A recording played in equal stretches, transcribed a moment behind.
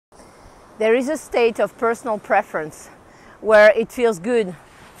There is a state of personal preference where it feels good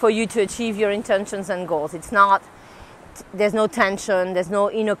for you to achieve your intentions and goals. There's no tension, there's no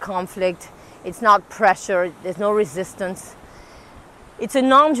inner conflict, it's not pressure, there's no resistance. It's a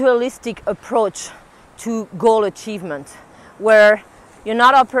non-dualistic approach to goal achievement, where you're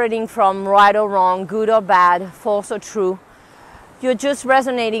not operating from right or wrong, good or bad, false or true. You're just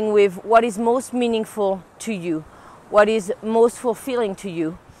resonating with what is most meaningful to you, what is most fulfilling to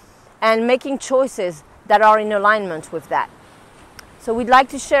you, and making choices that are in alignment with that. So we'd like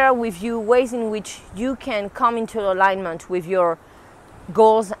to share with you ways in which you can come into alignment with your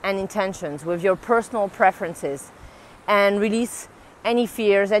goals and intentions, with your personal preferences, and release any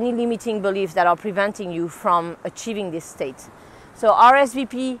fears, any limiting beliefs that are preventing you from achieving this state. So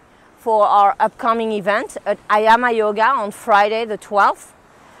RSVP for our upcoming event at Ayama Yoga on Friday the 12th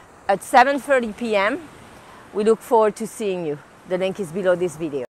at 7:30 p.m. We look forward to seeing you. The link is below this video.